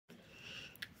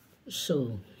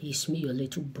So, it's me, your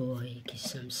little boy,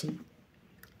 Samson.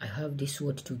 I have this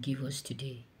word to give us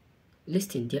today.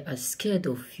 Listen, they are scared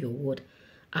of your word,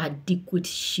 adequate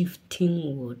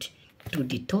shifting word to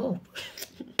the top.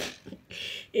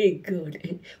 Hey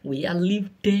God, we are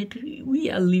lifted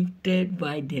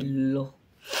by the law.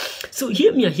 So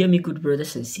hear me, good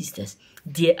brothers and sisters.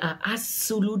 They are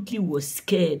absolutely was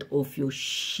scared of your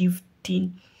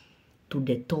shifting to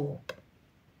the top.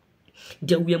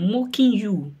 They were mocking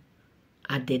you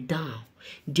at the down.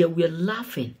 They were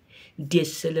laughing. They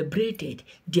celebrated.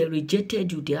 They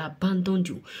rejected you. They abandoned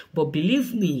you. But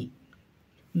believe me,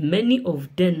 many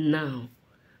of them now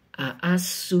are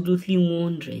absolutely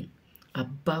wondering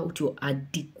about your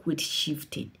adequate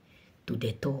shifting to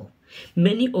the top.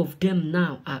 Many of them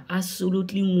now are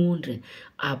absolutely wondering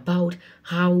about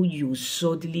how you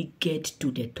suddenly get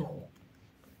to the top.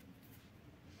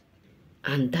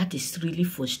 And that is really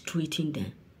frustrating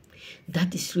them.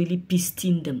 That is really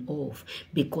pissing them off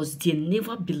because they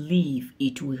never believe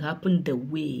it will happen the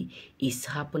way it's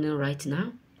happening right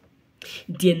now.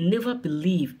 They never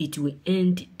believe it will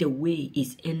end the way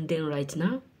it's ending right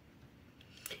now.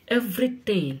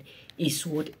 Everything is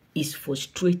what is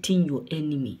frustrating your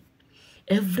enemy.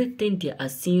 Everything they are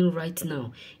seeing right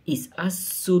now is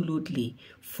absolutely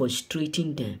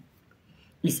frustrating them.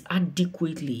 Is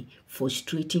adequately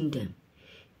frustrating them.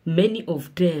 Many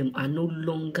of them are no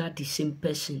longer the same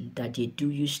person that they do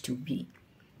used to be.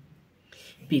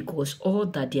 Because all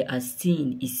that they are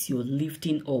seeing is your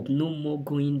lifting up, no more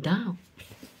going down.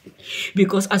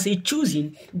 Because as a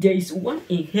choosing, there is one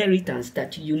inheritance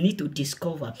that you need to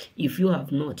discover if you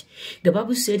have not. The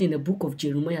Bible said in the book of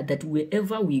Jeremiah that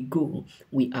wherever we go,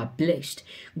 we are blessed.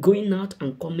 Going out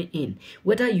and coming in.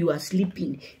 Whether you are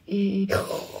sleeping, you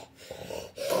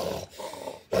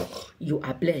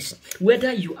are blessed.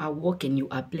 Whether you are walking, you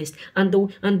are blessed. And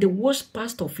the worst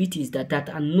part of it is that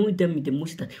annoyed them the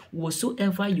most, that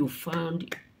whatsoever you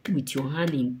found with your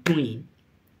hand in doing,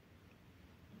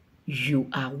 you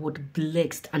are what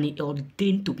blessed and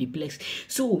ordained to be blessed.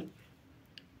 So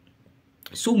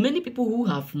many people who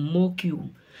have mocked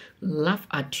you, laughed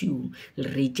at you,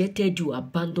 rejected you,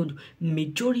 abandoned you,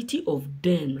 majority of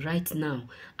them right now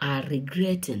are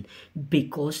regretting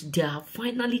because they have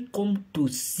finally come to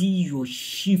see you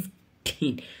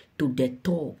shifting to the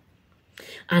top.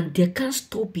 And they can't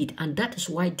stop it, and that is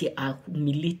why they are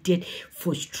humiliated,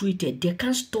 frustrated. They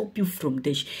can't stop you from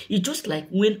this. It's just like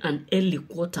when an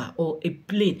helicopter or a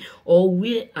plane or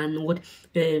where and what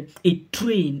a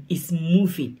train is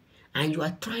moving, and you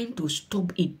are trying to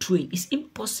stop a train. It's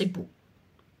impossible.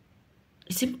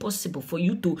 It's impossible for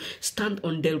you to stand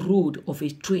on the road of a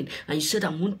train and you said, I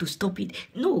want to stop it.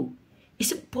 No,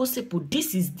 it's impossible.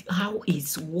 This is how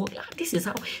it's working. This is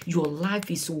how your life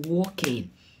is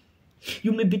working.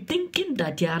 You may be thinking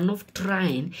that they are not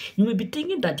trying. You may be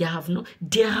thinking that they have not.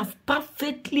 They have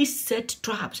perfectly set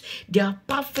traps. They have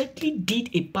perfectly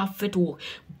did a perfect work.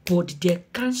 But they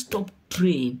can't stop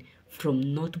train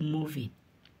from not moving.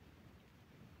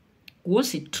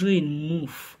 Once a train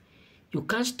moves, you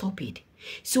can't stop it.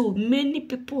 So many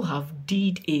people have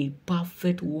did a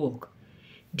perfect work.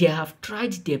 They have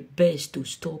tried their best to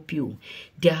stop you.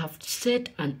 They have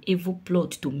set an evil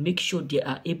plot to make sure they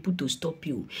are able to stop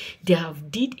you. They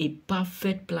have did a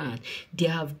perfect plan. They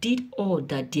have did all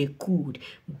that they could,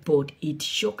 but it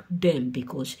shocked them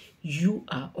because you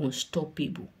are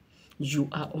unstoppable. You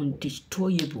are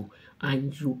undestroyable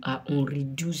and you are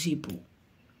unreducible.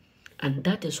 And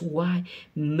that is why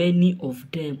many of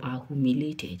them are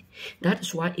humiliated. That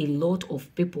is why a lot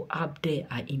of people out there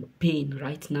are in pain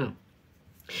right now.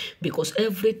 Because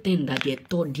everything that they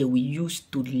thought they will use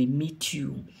to limit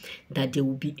you, that they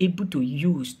will be able to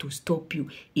use to stop you,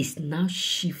 is now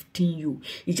shifting you.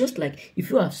 It's just like if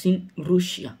you have seen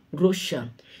Russia,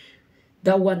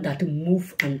 that one that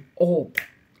move and up.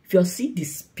 If you have seen the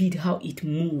speed how it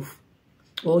move,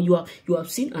 or you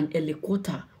have seen an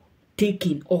helicopter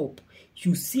taking up,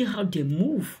 you see how they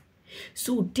move.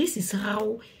 So this is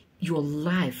how your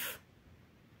life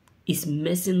is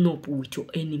messing up with your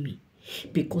enemy.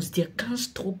 Because they can't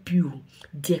stop you,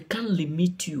 they can't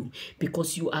limit you,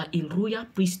 because you are a royal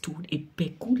priesthood, a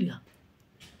peculiar,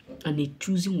 and a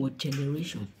choosing what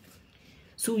generation.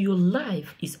 So your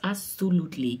life is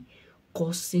absolutely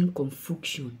causing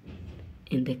confusion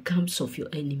in the camps of your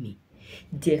enemy.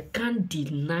 They can't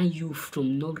deny you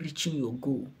from not reaching your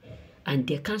goal, and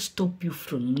they can't stop you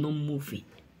from not moving.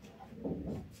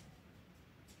 You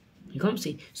know what I'm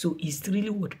saying? So it's really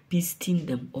what pissing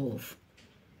them off.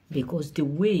 Because the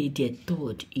way they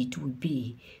thought it would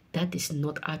be, that is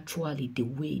not actually the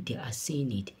way they are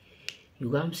saying it. You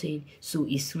know what I'm saying? So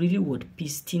it's really what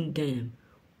pissing them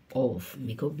off.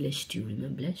 May God bless you.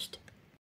 Remain blessed.